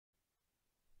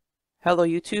Hello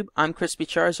YouTube, I'm Crispy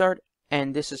Charizard,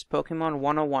 and this is Pokemon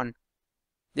 101.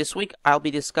 This week I'll be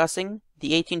discussing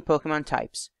the 18 Pokemon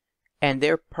types, and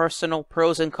their personal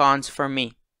pros and cons for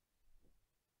me.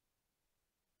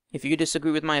 If you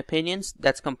disagree with my opinions,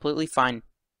 that's completely fine.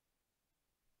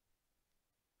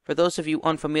 For those of you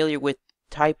unfamiliar with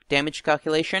type damage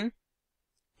calculation,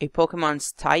 a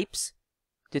Pokemon's types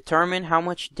determine how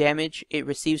much damage it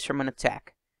receives from an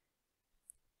attack.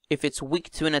 If it's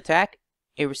weak to an attack,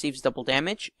 it receives double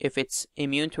damage. If it's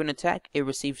immune to an attack, it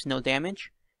receives no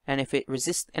damage. And if it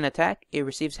resists an attack, it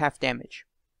receives half damage.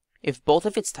 If both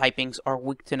of its typings are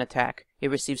weak to an attack,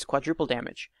 it receives quadruple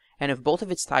damage. And if both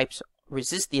of its types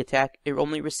resist the attack, it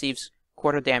only receives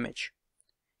quarter damage.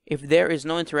 If there is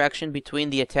no interaction between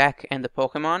the attack and the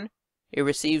Pokemon, it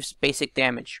receives basic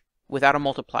damage, without a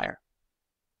multiplier.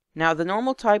 Now, the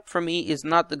normal type for me is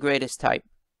not the greatest type.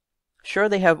 Sure,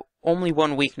 they have only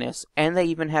one weakness, and they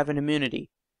even have an immunity.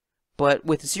 But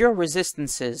with 0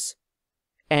 resistances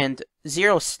and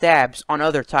 0 stabs on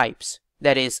other types,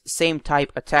 that is, same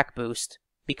type attack boost,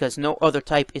 because no other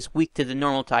type is weak to the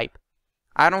normal type,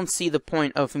 I don't see the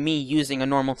point of me using a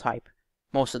normal type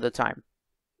most of the time.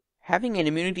 Having an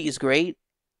immunity is great,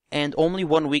 and only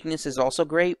one weakness is also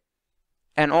great,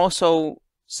 and also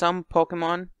some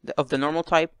Pokemon of the normal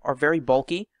type are very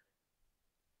bulky,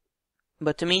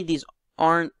 but to me these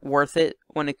aren't worth it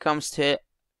when it comes to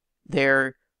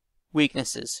their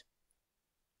weaknesses.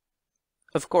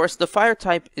 Of course, the fire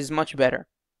type is much better.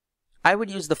 I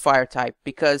would use the fire type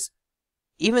because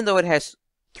even though it has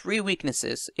 3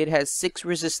 weaknesses, it has 6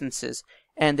 resistances,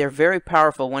 and they're very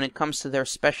powerful when it comes to their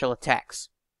special attacks.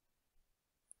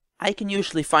 I can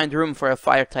usually find room for a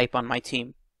fire type on my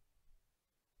team.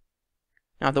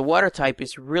 Now, the water type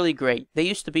is really great. They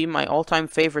used to be my all-time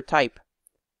favorite type.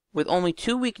 With only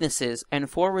 2 weaknesses and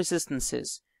 4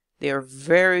 resistances, they are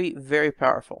very, very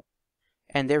powerful.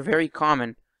 And they're very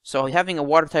common, so having a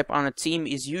water type on a team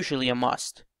is usually a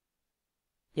must.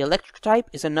 The electric type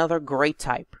is another great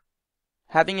type.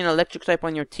 Having an electric type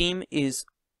on your team is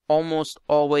almost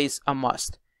always a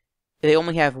must. They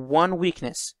only have 1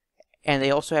 weakness, and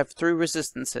they also have 3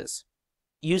 resistances.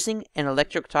 Using an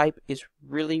electric type is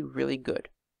really, really good.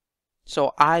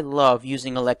 So I love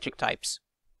using electric types.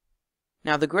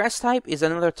 Now, the grass type is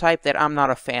another type that I'm not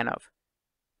a fan of.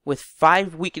 With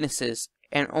 5 weaknesses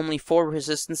and only 4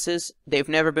 resistances, they've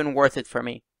never been worth it for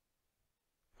me.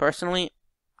 Personally,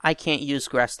 I can't use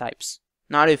grass types.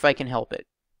 Not if I can help it.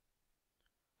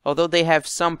 Although they have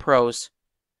some pros,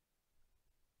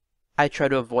 I try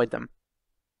to avoid them.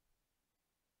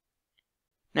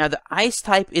 Now, the ice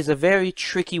type is a very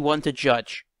tricky one to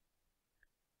judge.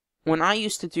 When I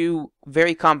used to do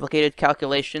very complicated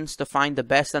calculations to find the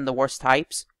best and the worst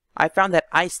types, I found that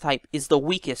ice type is the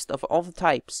weakest of all the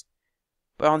types.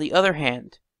 But on the other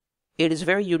hand, it is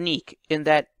very unique in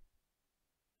that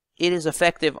it is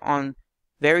effective on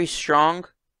very strong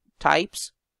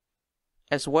types,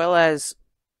 as well as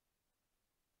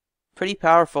pretty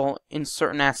powerful in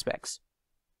certain aspects.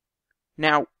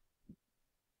 Now,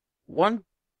 one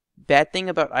bad thing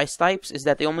about ice types is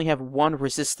that they only have 1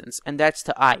 resistance, and that's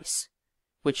to ice,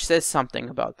 which says something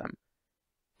about them.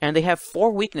 And they have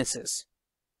 4 weaknesses.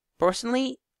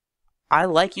 Personally, I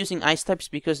like using ice types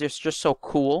because they're just so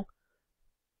cool,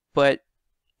 but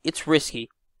it's risky.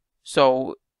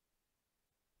 So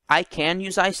I can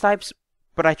use ice types,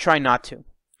 but I try not to.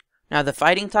 Now, the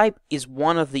fighting type is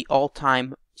one of the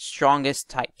all-time strongest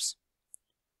types.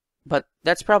 But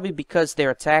that's probably because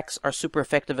their attacks are super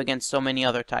effective against so many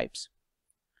other types.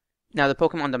 Now, the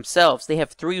Pokemon themselves, they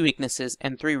have 3 weaknesses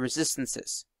and 3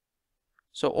 resistances.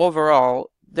 So overall,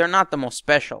 they're not the most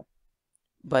special.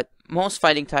 But most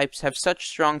fighting types have such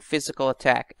strong physical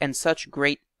attack and such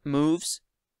great moves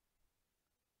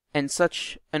and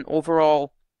such an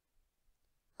overall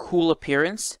cool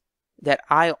appearance that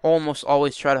I almost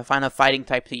always try to find a fighting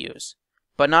type to use.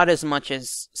 But not as much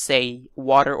as, say,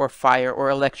 water or fire or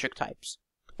electric types.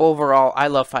 Overall, I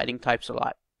love fighting types a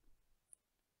lot.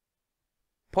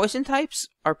 Poison types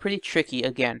are pretty tricky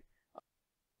again.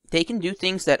 They can do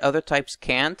things that other types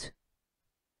can't.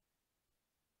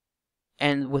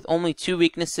 And with only 2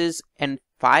 weaknesses and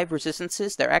 5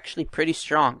 resistances, they're actually pretty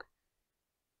strong.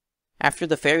 After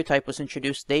the fairy type was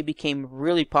introduced, they became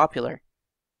really popular.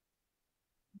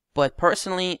 But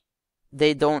personally,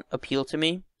 they don't appeal to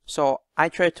me. So I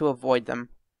try to avoid them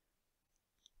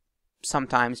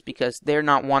sometimes because they're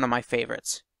not one of my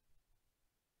favorites.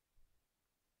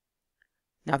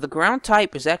 Now, the ground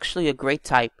type is actually a great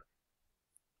type.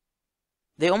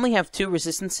 They only have 2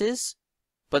 resistances,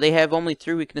 but they have only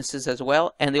 3 weaknesses as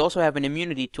well, and they also have an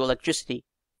immunity to electricity.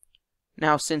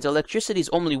 Now, since electricity's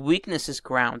only weakness is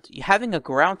ground, having a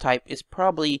ground type is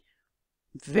probably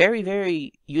very,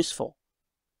 very useful.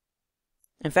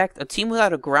 In fact, a team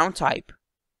without a ground type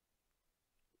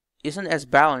isn't as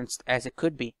balanced as it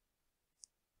could be.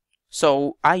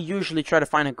 So I usually try to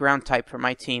find a ground type for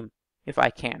my team if I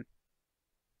can.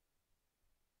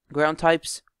 Ground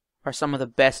types are some of the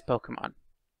best Pokemon.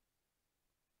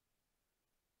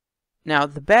 Now,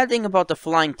 the bad thing about the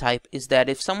flying type is that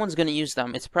if someone's going to use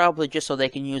them, it's probably just so they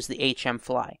can use the HM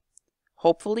Fly.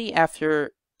 Hopefully,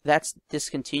 after that's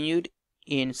discontinued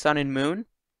in Sun and Moon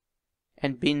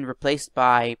and being replaced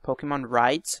by Pokemon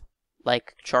rides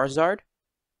like Charizard,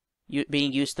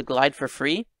 being used to glide for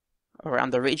free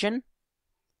around the region,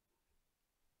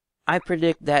 I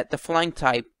predict that the flying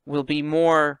type will be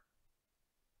more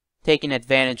taken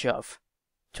advantage of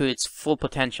to its full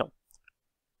potential.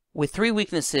 With 3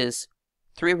 weaknesses,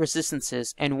 3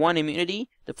 resistances, and 1 immunity,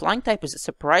 the flying type is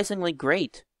surprisingly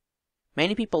great.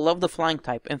 Many people love the flying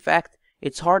type. In fact,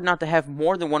 it's hard not to have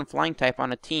more than 1 flying type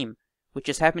on a team, which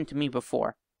has happened to me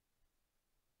before.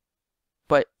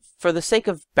 But for the sake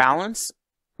of balance,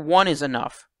 1 is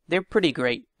enough. They're pretty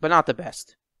great, but not the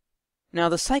best. Now,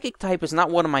 the psychic type is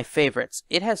not one of my favorites.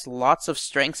 It has lots of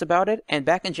strengths about it, and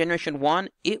back in Generation 1,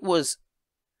 it was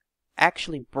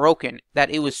actually broken that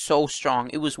it was so strong.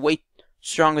 It was way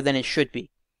stronger than it should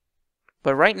be.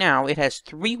 But right now, it has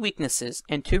 3 weaknesses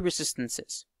and 2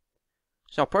 resistances.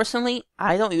 So personally,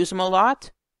 I don't use them a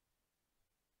lot.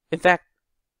 In fact,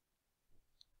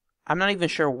 I'm not even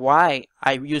sure why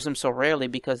I use them so rarely,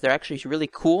 because they're actually really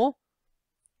cool.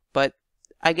 But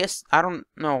I guess, I don't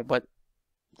know, but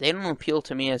they don't appeal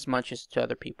to me as much as to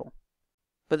other people.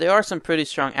 But there are some pretty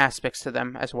strong aspects to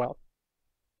them as well.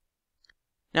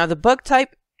 Now, the bug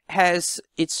type has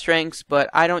its strengths, but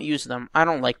I don't use them. I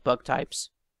don't like bug types.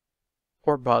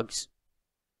 Or bugs.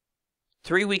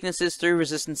 3 weaknesses, 3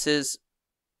 resistances.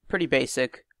 Pretty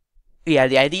basic. Yeah,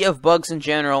 the idea of bugs in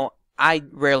general, I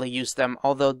rarely use them,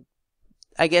 although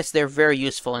I guess they're very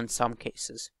useful in some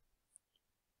cases.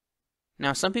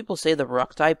 Now, some people say the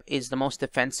rock type is the most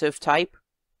defensive type,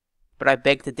 but I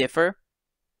beg to differ.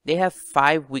 They have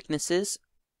 5 weaknesses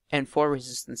and 4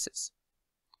 resistances.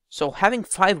 So having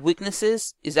 5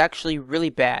 weaknesses is actually really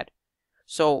bad.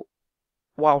 So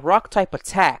while rock type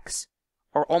attacks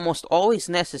are almost always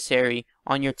necessary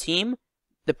on your team,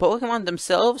 the Pokemon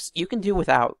themselves you can do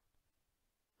without.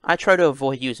 I try to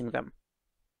avoid using them.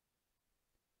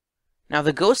 Now,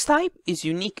 the ghost type is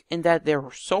unique in that they're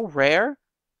so rare,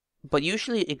 but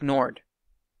usually ignored.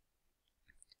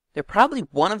 They're probably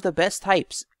one of the best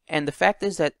types, and the fact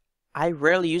is that I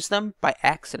rarely use them by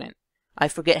accident. I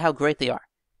forget how great they are.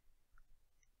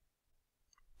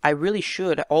 I really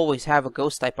should always have a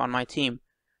ghost type on my team.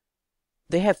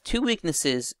 They have 2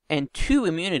 weaknesses and 2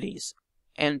 immunities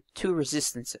and 2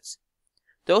 resistances.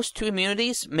 Those 2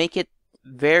 immunities make it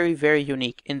very, very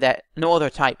unique in that no other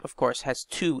type, of course, has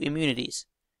 2 immunities.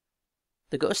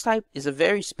 The ghost type is a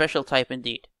very special type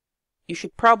indeed. You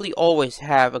should probably always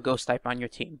have a ghost type on your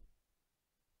team.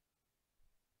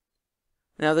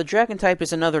 Now, the dragon type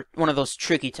is another one of those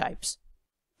tricky types.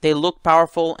 They look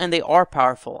powerful, and they are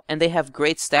powerful, and they have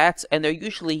great stats, and they're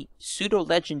usually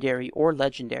pseudo-legendary or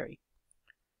legendary.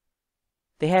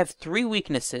 They have 3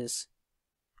 weaknesses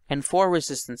and 4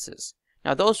 resistances.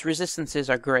 Now, those resistances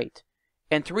are great,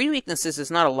 and 3 weaknesses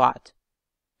is not a lot,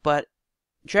 but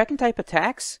dragon type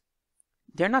attacks,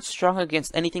 they're not strong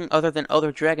against anything other than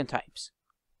other dragon types.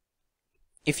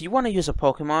 If you want to use a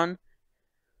Pokemon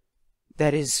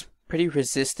that is pretty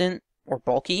resistant or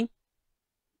bulky,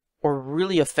 or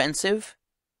really offensive,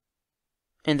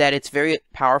 and that it's very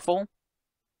powerful,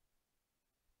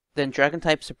 then dragon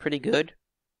types are pretty good.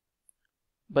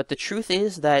 But the truth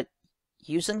is that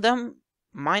using them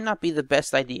might not be the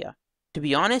best idea. To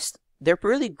be honest, they're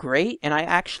really great, and I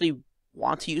actually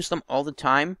want to use them all the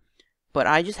time, but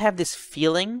I just have this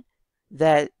feeling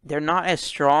that they're not as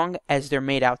strong as they're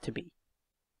made out to be.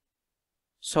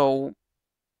 So,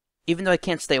 even though I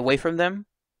can't stay away from them,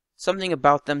 something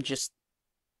about them just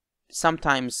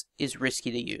sometimes is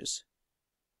risky to use.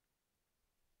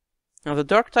 Now, the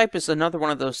dark type is another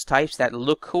one of those types that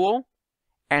look cool,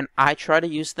 and I try to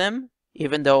use them,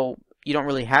 even though you don't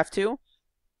really have to.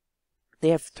 They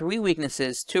have 3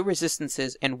 weaknesses, 2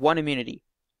 resistances, and 1 immunity.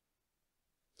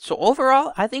 So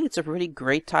overall, I think it's a pretty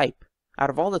great type. Out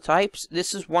of all the types,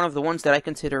 this is one of the ones that I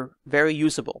consider very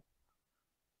usable.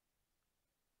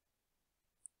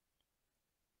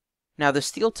 Now, the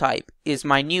steel type is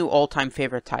my new all-time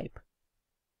favorite type.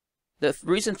 The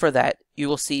reason for that, you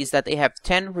will see, is that they have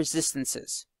 10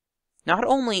 resistances. Not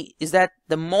only is that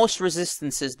the most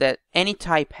resistances that any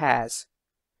type has,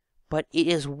 but it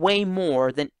is way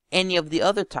more than any of the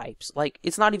other types. Like,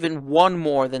 it's not even 1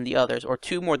 more than the others, or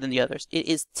 2 more than the others. It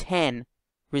is 10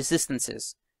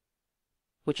 resistances,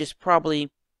 which is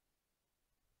probably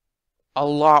a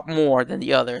lot more than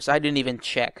the others. I didn't even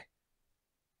check.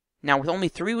 Now, with only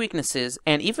 3 weaknesses,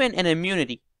 and even an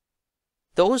immunity,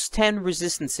 those 10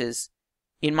 resistances,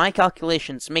 in my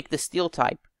calculations, make the Steel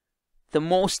type the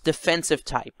most defensive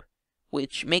type,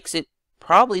 which makes it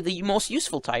probably the most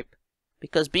useful type,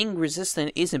 because being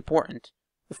resistant is important.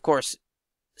 Of course,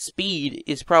 speed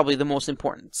is probably the most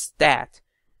important stat,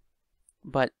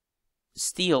 but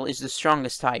Steel is the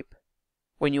strongest type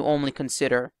when you only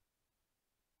consider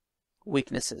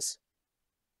weaknesses.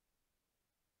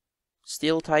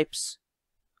 Steel types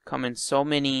come in so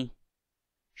many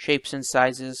shapes and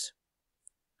sizes,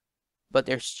 but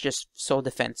they're just so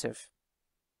defensive.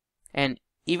 And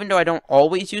even though I don't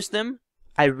always use them,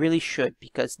 I really should,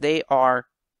 because they are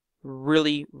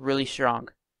really, really strong.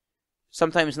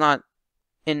 Sometimes not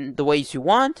in the ways you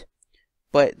want,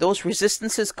 but those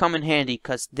resistances come in handy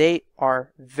because they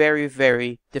are very,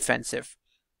 very defensive.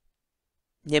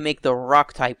 They make the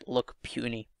Rock type look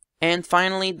puny. And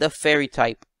finally, the Fairy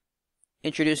type.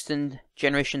 Introduced in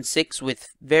Generation 6 with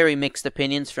very mixed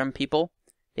opinions from people.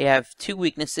 They have 2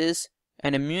 weaknesses,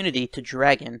 an immunity to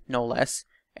Dragon, no less,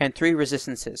 and 3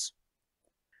 resistances.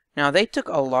 Now, they took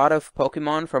a lot of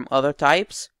Pokemon from other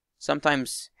types,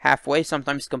 sometimes halfway,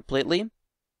 sometimes completely.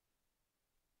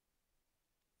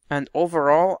 And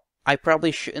overall, I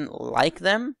probably shouldn't like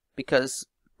them, because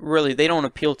really, they don't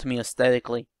appeal to me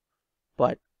aesthetically.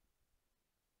 But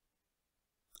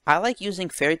I like using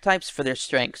Fairy types for their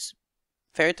strengths.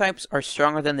 Fairy types are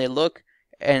stronger than they look,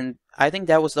 and I think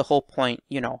that was the whole point,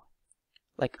 you know.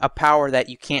 Like a power that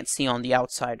you can't see on the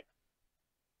outside.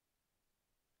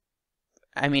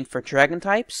 I mean, for Dragon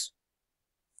types,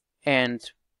 and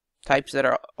types that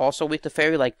are also weak to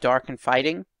Fairy, like Dark and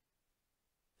Fighting,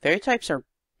 Fairy types are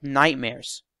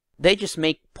nightmares. They just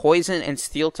make Poison and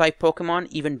Steel type Pokemon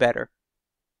even better.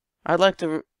 I'd like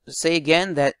to say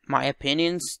again that my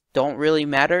opinions don't really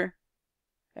matter,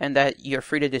 and that you're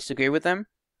free to disagree with them.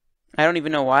 I don't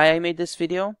even know why I made this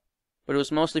video, but it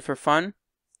was mostly for fun,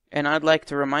 and I'd like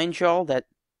to remind y'all that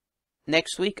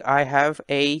next week I have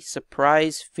a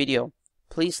surprise video.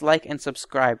 Please like and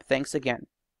subscribe. Thanks again.